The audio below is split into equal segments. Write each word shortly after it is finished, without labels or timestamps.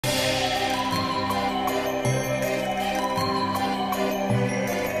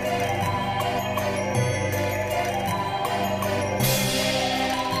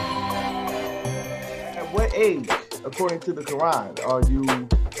according to the Quran,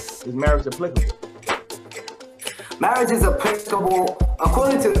 is marriage applicable? Marriage is applicable,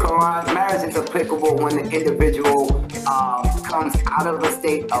 according to the Quran, marriage is applicable when the individual comes out of a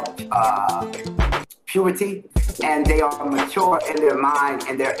state of purity and they are mature in their mind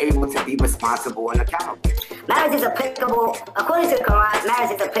and they're able to be responsible and accountable. Marriage is applicable, according to the Quran,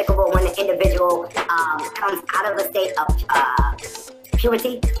 marriage is applicable when the individual comes out of a state of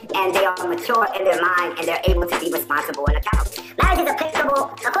purity and they are mature in their mind and they're able to be responsible and accountable. Marriage is applicable,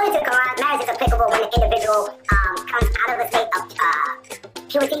 according to the Quran, marriage is applicable when the individual comes out of a state of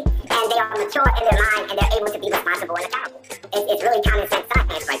purity and they are mature in their mind and they're able to be responsible and accountable. It's really common sense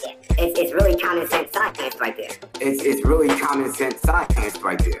science right there. It's really common sense science right there. It's really common sense science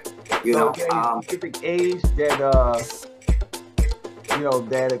right there. You know, specific age that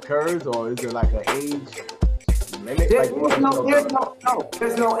that occurs, or is there like an age limit?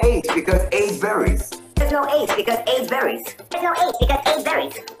 There's no age because age varies. There's no age because age varies. There's no age because age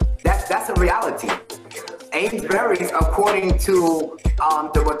varies. That's a reality. Age varies according to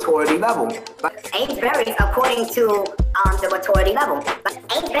the maturity level. But age varies according to the maturity level. But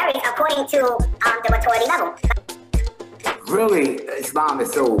age varies according to the maturity level. Really, Islam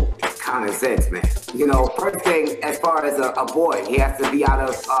is so common sense, man. You know, first thing, as far as a boy, he has to be out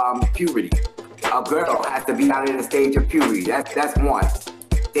of puberty. A girl has to be out of the stage of puberty. That's one.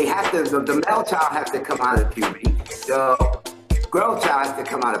 They have to. The male child has to come out of puberty. The girl child has to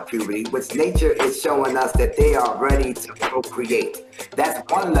come out of puberty, which nature is showing us that they are ready to procreate. That's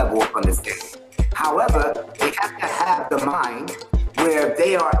one level of understanding. However, they have to have the mind where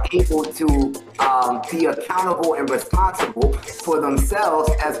they are able to be accountable and responsible for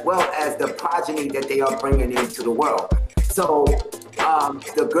themselves as well as the progeny that they are bringing into the world. So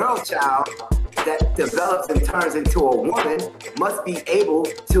the girl child that develops and turns into a woman must be able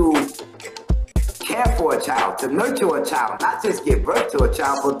to care for a child, to nurture a child, not just give birth to a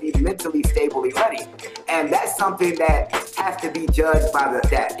child, but be mentally stably ready. And that's something that has to be judged by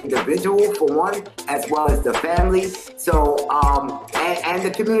that individual, for one, as well as the family, so and the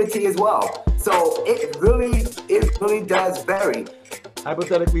community as well. So it really does vary.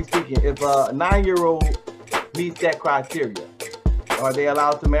 Hypothetically speaking, if a 9-year-old meets that criteria, are they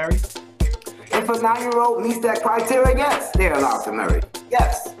allowed to marry? If a 9-year-old meets that criteria, yes, they're allowed to marry.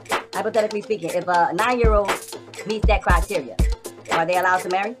 Yes. Hypothetically speaking, if a 9-year-old meets that criteria, are they allowed to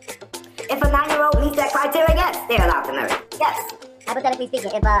marry? If a 9-year-old meets that criteria, yes, they're allowed to marry. Yes. Hypothetically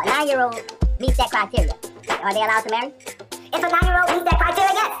speaking, if a 9-year-old meets that criteria, are they allowed to marry? If a 9-year-old meets that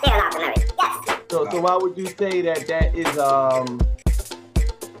criteria, yes, they're allowed to marry. Yes. So why would you say that is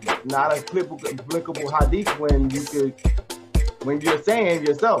not a applicable hadith when you're saying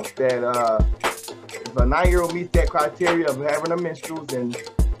yourself that if a 9-year-old meets that criteria of having a menstruals and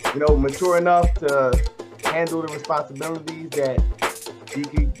mature enough to handle the responsibilities, that he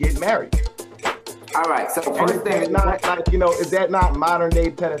could get married? All right. So first thing, is that not modern day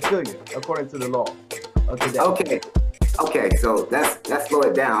pedophilia according to the law of today? Okay. So let's slow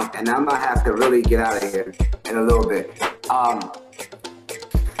it down, and I'm gonna have to really get out of here in a little bit.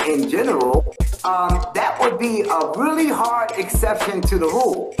 In general, that would be a really hard exception to the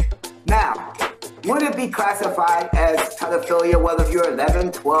rule. Now, would it be classified as pedophilia, whether you're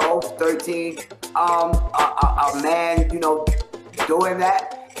 11, 12, 13, a man, doing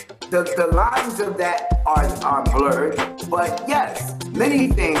that? The lines of that are blurred, but yes, many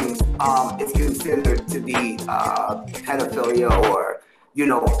things is considered to be pedophilia or,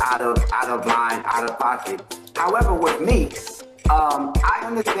 out of line, out of pocket. However, with me, I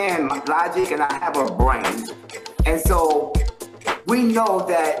understand my logic and I have a brain. And so we know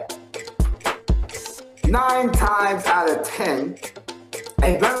that 9 times out of 10,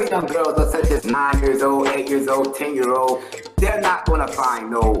 a very young girl, such as 9 years old, 8 years old, 10-year-old, they're not going to find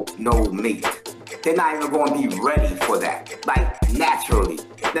no mate. They're not even going to be ready for that, like naturally.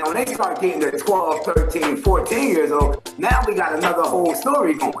 Now, when they start getting to 12, 13, 14 years old, now we got another whole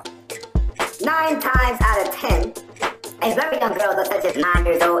story going. 9 times out of 10, a very young girl, such as 9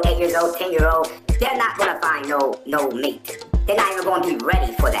 years old, 8 years old, 10-year-old, they're not going to find no mate. They're not even going to be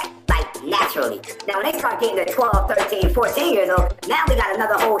ready for that, like naturally. Now, when they start getting to 12, 13, 14 years old, now we got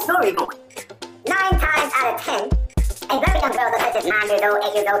another whole story going. 9 times out of 10, a very young girl, such as 9 years old,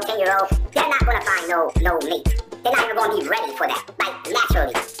 8 years old, 10-year-old, they're not going to find no mate. They're not even going to be ready for that, like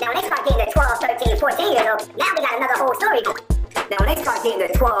naturally. Now, when they start getting to 12, 13, 14 years old, now we got another whole story going. Now, when they start getting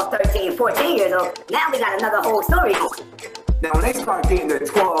to 12, 13, 14 years old, now we got another whole story going. Now, when they start getting to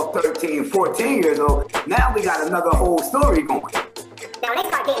 12, 13, 14 years old, now we got another whole story going. Now, when they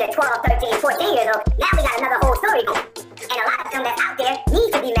start getting to 12, 13, 14 years old, now we got another whole story going. And a lot of them that's out there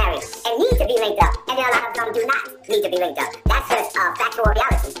need to be married and need to be linked up. And then a lot of them do not need to be linked up. That's just factual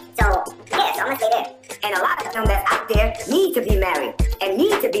reality. So, yeah, so I'm gonna stay there. And a lot of them that's out there need to be married and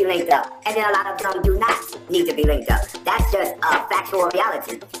need to be linked up. And then a lot of them do not need to be linked up. That's just factual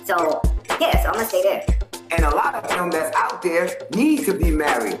reality. So, yeah, so I'm gonna stay there. And a lot of them that's out there need to be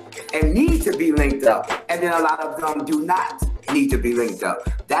married and need to be linked up. And then a lot of them do not need to be linked up.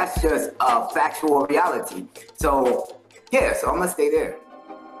 That's just factual reality. So, yeah, so I'm gonna stay there.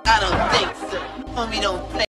 I don't think so. Homie don't play.